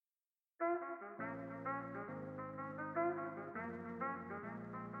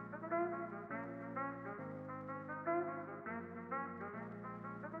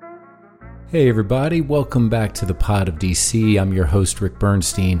Hey everybody, welcome back to the Pod of DC. I'm your host, Rick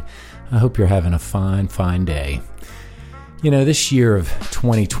Bernstein. I hope you're having a fine day. You know, this year of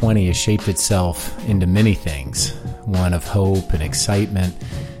 2020 has shaped itself into many things. One of hope and excitement,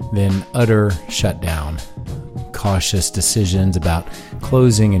 then utter shutdown. Cautious decisions about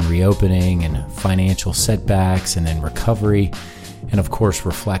closing and reopening, and financial setbacks, and then recovery, and of course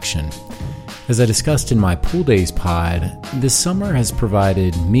reflection. As I discussed in my Pool Days pod, this summer has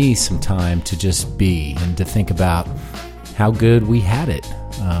provided me some time to just be and to think about how good we had it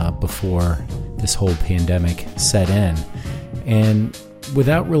before this whole pandemic set in. And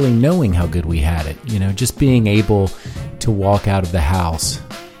without really knowing how good we had it, just being able to walk out of the house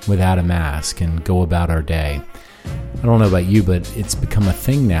without a mask and go about our day. I don't know about you, but it's become a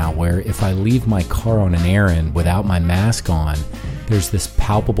thing now where if I leave my car on an errand without my mask on, there's this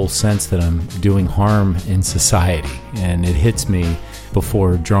palpable sense that I'm doing harm in society, and it hits me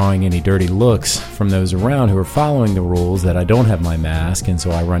before drawing any dirty looks from those around who are following the rules that I don't have my mask, and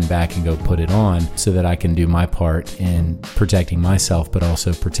so I run back and go put it on so that I can do my part in protecting myself but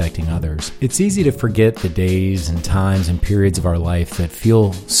also protecting others. It's easy to forget the days and times and periods of our life that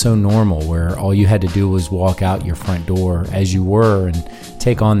feel so normal, where all you had to do was walk out your front door as you were and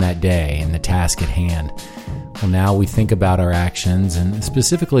take on that day and the task at hand. Well, now we think about our actions and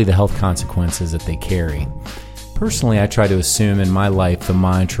specifically the health consequences that they carry. Personally, I try to assume in my life the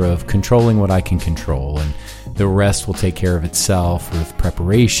mantra of controlling what I can control, and the rest will take care of itself with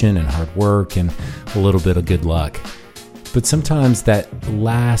preparation and hard work and a little bit of good luck. But sometimes that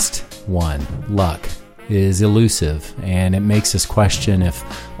last one, luck, is elusive, and it makes us question if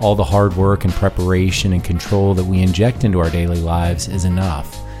all the hard work and preparation and control that we inject into our daily lives is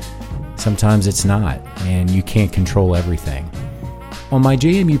enough. Sometimes it's not, and you can't control everything. On my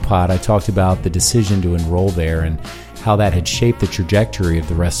JMU pod, I talked about the decision to enroll there and how that had shaped the trajectory of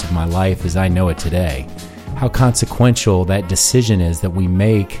the rest of my life as I know it today. How consequential that decision is that we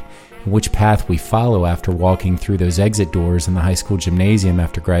make and which path we follow after walking through those exit doors in the high school gymnasium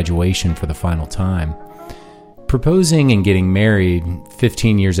after graduation for the final time. Proposing and getting married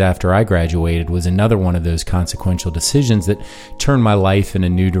 15 years after I graduated was another one of those consequential decisions that turned my life in a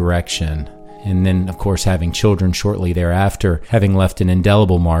new direction. And then, of course, having children shortly thereafter, having left an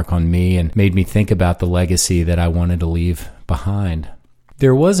indelible mark on me and made me think about the legacy that I wanted to leave behind.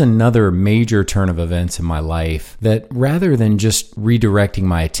 There was another major turn of events in my life that, rather than just redirecting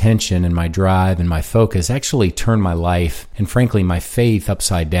my attention and my drive and my focus, actually turned my life and, frankly, my faith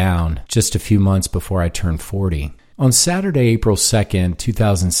upside down just a few months before I turned 40. On Saturday, April 2nd,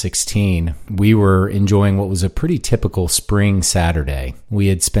 2016, we were enjoying what was a pretty typical spring Saturday. We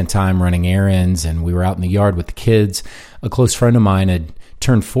had spent time running errands and we were out in the yard with the kids. A close friend of mine had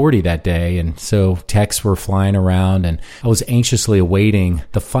turned 40 that day, and so texts were flying around, and I was anxiously awaiting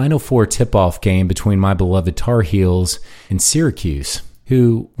the Final Four tip-off game between my beloved Tar Heels and Syracuse,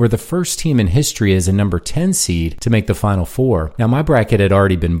 who were the first team in history as a number 10 seed to make the Final Four. Now, my bracket had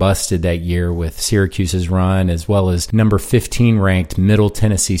already been busted that year with Syracuse's run, as well as number 15 ranked Middle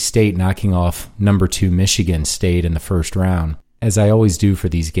Tennessee State knocking off number 2 Michigan State in the first round. As I always do for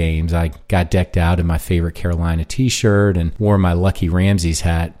these games, I got decked out in my favorite Carolina t-shirt and wore my Lucky Ramsey's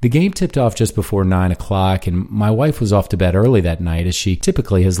hat. The game tipped off just before 9 o'clock, and my wife was off to bed early that night, as she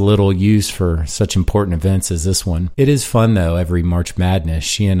typically has little use for such important events as this one. It is fun, though, every March Madness.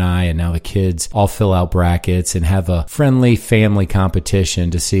 She and I, and now the kids, all fill out brackets and have a friendly family competition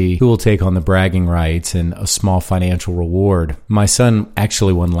to see who will take on the bragging rights and a small financial reward. My son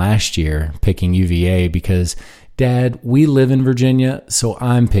actually won last year, picking UVA because, Dad, we live in Virginia, so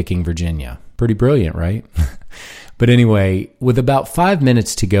I'm picking Virginia. Pretty brilliant, right? But anyway, with about 5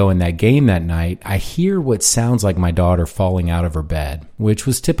 minutes to go in that game that night, I hear what sounds like my daughter falling out of her bed, which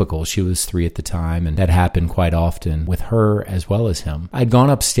was typical. She was 3 at the time, and that happened quite often with her as well as him. I'd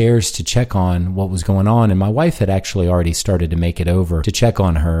gone upstairs to check on what was going on, and my wife had actually already started to make it over to check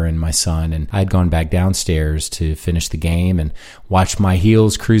on her and my son, and I'd gone back downstairs to finish the game and watch my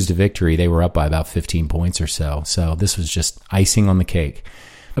Heels cruise to victory. They were up by about 15 points or so, so this was just icing on the cake.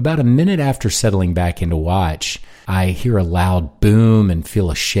 About a minute after settling back in to watch, I hear a loud boom and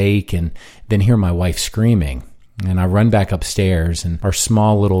feel a shake, and then hear my wife screaming. And I run back upstairs, and our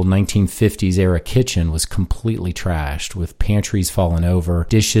small little 1950s era kitchen was completely trashed, with pantries fallen over,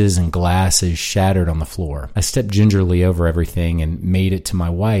 dishes and glasses shattered on the floor. I stepped gingerly over everything and made it to my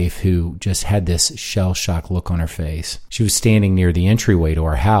wife, who just had this shell-shocked look on her face. She was standing near the entryway to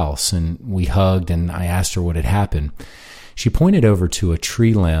our house, and we hugged, and I asked her what had happened. She pointed over to a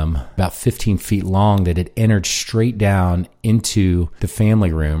tree limb about 15 feet long that had entered straight down into the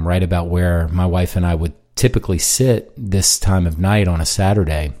family room, right about where my wife and I would typically sit this time of night on a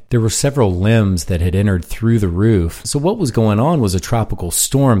Saturday. There were several limbs that had entered through the roof. So what was going on was a tropical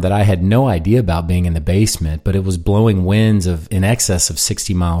storm that I had no idea about being in the basement, but it was blowing winds of in excess of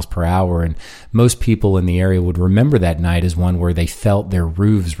 60 miles per hour. And most people in the area would remember that night as one where they felt their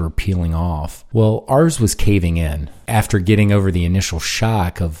roofs were peeling off. Well, ours was caving in. After getting over the initial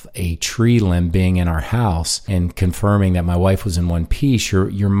shock of a tree limb being in our house and confirming that my wife was in one piece,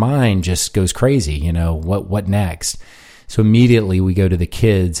 your mind just goes crazy. You know, what next? So immediately we go to the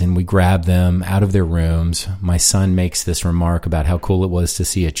kids and we grab them out of their rooms. My son makes this remark about how cool it was to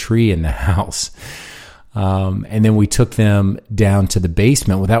see a tree in the house. And then we took them down to the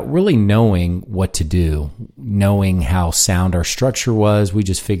basement without really knowing what to do, knowing how sound our structure was. We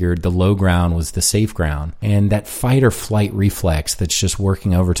just figured the low ground was the safe ground. And that fight or flight reflex that's just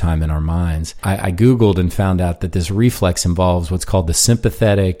working overtime in our minds. I Googled and found out that this reflex involves what's called the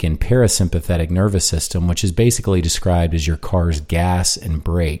sympathetic and parasympathetic nervous system, which is basically described as your car's gas and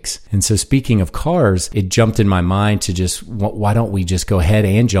brakes. And so speaking of cars, it jumped in my mind to just, why don't we just go ahead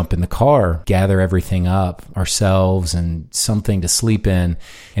and jump in the car, gather everything up ourselves and something to sleep in,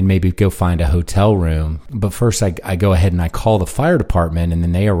 and maybe go find a hotel room. But first I go ahead and I call the fire department, and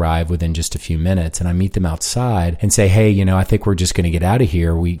then they arrive within just a few minutes, and I meet them outside and say, hey, I think we're just going to get out of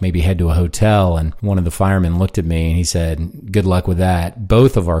here. We maybe head to a hotel. And one of the firemen looked at me and he said, good luck with that.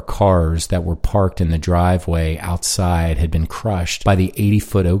 Both of our cars that were parked in the driveway outside had been crushed by the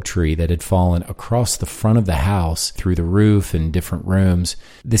 80-foot oak tree that had fallen across the front of the house through the roof and different rooms.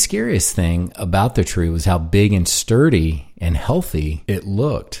 The scariest thing about the tree was how big and sturdy and healthy it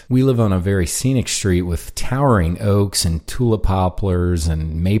looked. We live on a very scenic street with towering oaks and tulip poplars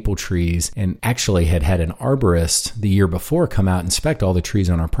and maple trees, and actually had an arborist the year before come out and inspect all the trees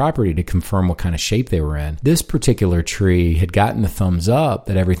on our property to confirm what kind of shape they were in. This particular tree had gotten the thumbs up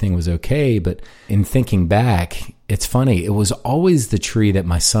that everything was okay, but in thinking back, it's funny, it was always the tree that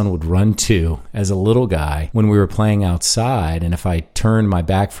my son would run to as a little guy when we were playing outside. And if I turned my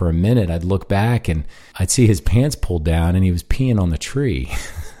back for a minute, I'd look back and I'd see his pants pulled down and he was peeing on the tree.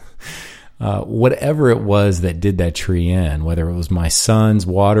 Whatever it was that did that tree in, whether it was my son's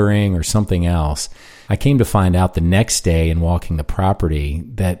watering or something else, I came to find out the next day in walking the property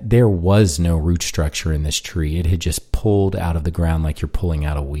that there was no root structure in this tree. It had just pulled out of the ground like you're pulling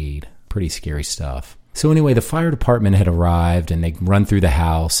out a weed. Pretty scary stuff. So anyway, the fire department had arrived and they run through the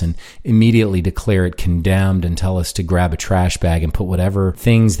house and immediately declare it condemned and tell us to grab a trash bag and put whatever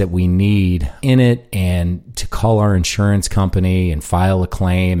things that we need in it and to call our insurance company and file a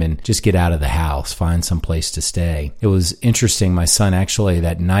claim and just get out of the house, find some place to stay. It was interesting. My son actually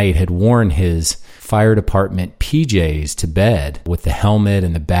that night had worn his fire department PJs to bed with the helmet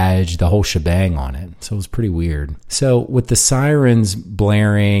and the badge, the whole shebang on it. So it was pretty weird. So with the sirens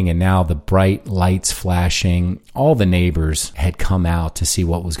blaring and now the bright lights flashing, all the neighbors had come out to see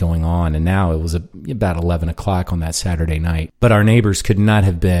what was going on. And now it was about 11 o'clock on that Saturday night. But our neighbors could not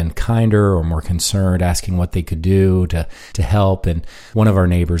have been kinder or more concerned, asking what they could do to help. And one of our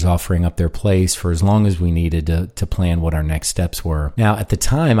neighbors offering up their place for as long as we needed to plan what our next steps were. Now, at the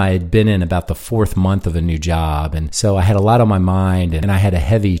time, I had been in about the 4th month of a new job. And so I had a lot on my mind and I had a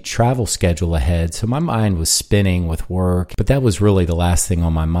heavy travel schedule ahead. So my mind was spinning with work, but that was really the last thing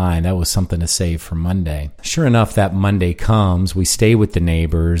on my mind. That was something to save for Monday. Sure enough, that Monday comes, we stay with the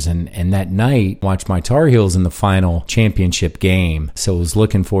neighbors and that night watch my Tar Heels in the final championship game. So I was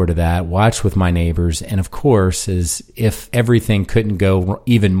looking forward to that, watch with my neighbors. And of course, as if everything couldn't go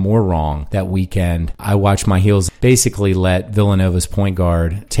even more wrong that weekend, I watched my Heels basically let Villanova's point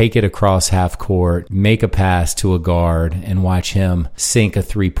guard take it across half court, make a pass to a guard, and watch him sink a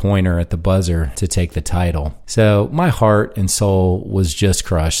three-pointer at the buzzer to take the title. So my heart and soul was just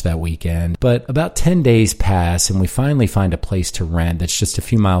crushed that weekend. But about 10 days pass and we finally find a place to rent that's just a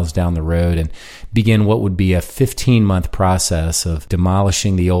few miles down the road and begin what would be a 15-month process of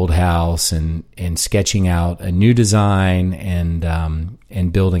demolishing the old house and sketching out a new design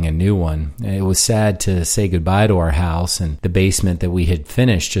and building a new one. It was sad to say goodbye to our house and the basement that we had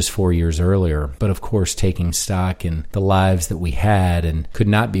finished just 4 years earlier. But of course, taking stock in the lives that we had and could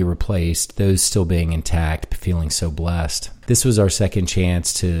not be replaced, those still being intact, feeling so blessed. This was our second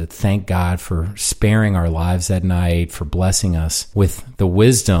chance to thank God for sparing our lives that night, for blessing us with the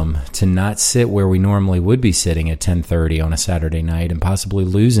wisdom to not sit where we normally would be sitting at 10:30 on a Saturday night and possibly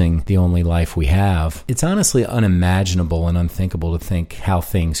losing the only life we have. It's honestly unimaginable and unthinkable to think how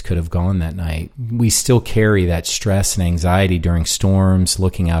things could have gone that night. We still carry that stress and anxiety during storms,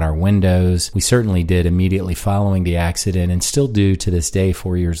 looking out our windows. We certainly did immediately following the accident and still do to this day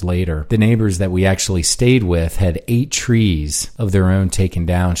 4 years later. The neighbors that we actually stayed with had 8 trees trees of their own taken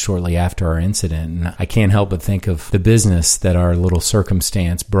down shortly after our incident. And I can't help but think of the business that our little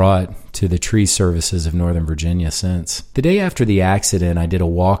circumstance brought to the tree services of Northern Virginia since. The day after the accident, I did a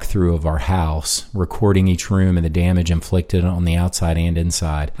walkthrough of our house, recording each room and the damage inflicted on the outside and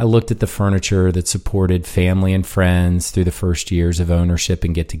inside. I looked at the furniture that supported family and friends through the first years of ownership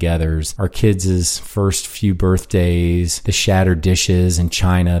and get-togethers, our kids' first few birthdays, the shattered dishes and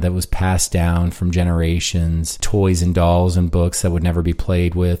china that was passed down from generations, toys and dolls and books that would never be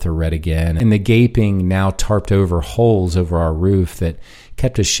played with or read again, and the gaping, now tarped over holes over our roof that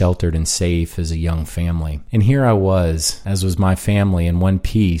kept us sheltered and safe as a young family. And here I was, as was my family, in one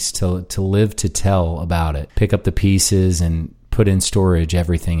piece to live to tell about it, pick up the pieces and put in storage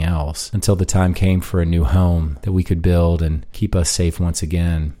everything else until the time came for a new home that we could build and keep us safe once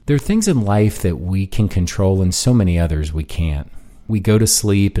again. There are things in life that we can control and so many others we can't. We go to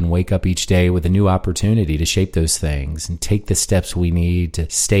sleep and wake up each day with a new opportunity to shape those things and take the steps we need to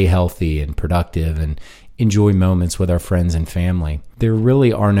stay healthy and productive and enjoy moments with our friends and family. There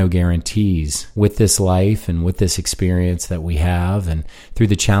really are no guarantees with this life and with this experience that we have and through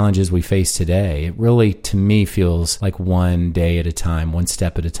the challenges we face today. It really, to me, feels like one day at a time, one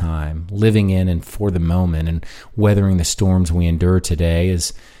step at a time, living in and for the moment and weathering the storms we endure today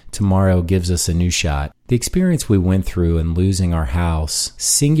as tomorrow gives us a new shot. The experience we went through in losing our house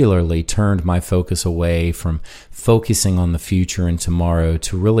singularly turned my focus away from focusing on the future and tomorrow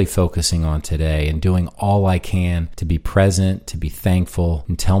to really focusing on today and doing all I can to be present, to be thankful,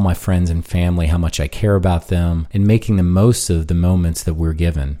 and tell my friends and family how much I care about them and making the most of the moments that we're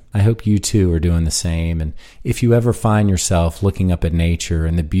given. I hope you too are doing the same. And if you ever find yourself looking up at nature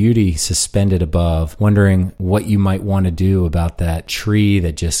and the beauty suspended above, wondering what you might want to do about that tree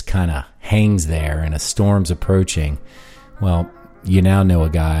that just kind of hangs there and a storm's approaching, well, you now know a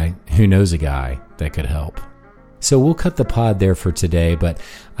guy who knows a guy that could help. So we'll cut the pod there for today, but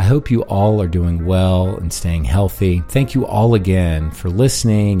I hope you all are doing well and staying healthy. Thank you all again for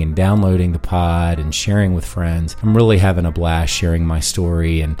listening and downloading the pod and sharing with friends. I'm really having a blast sharing my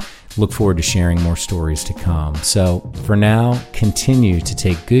story and look forward to sharing more stories to come. So for now, continue to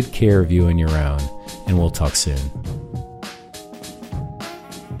take good care of you and your own, and we'll talk soon.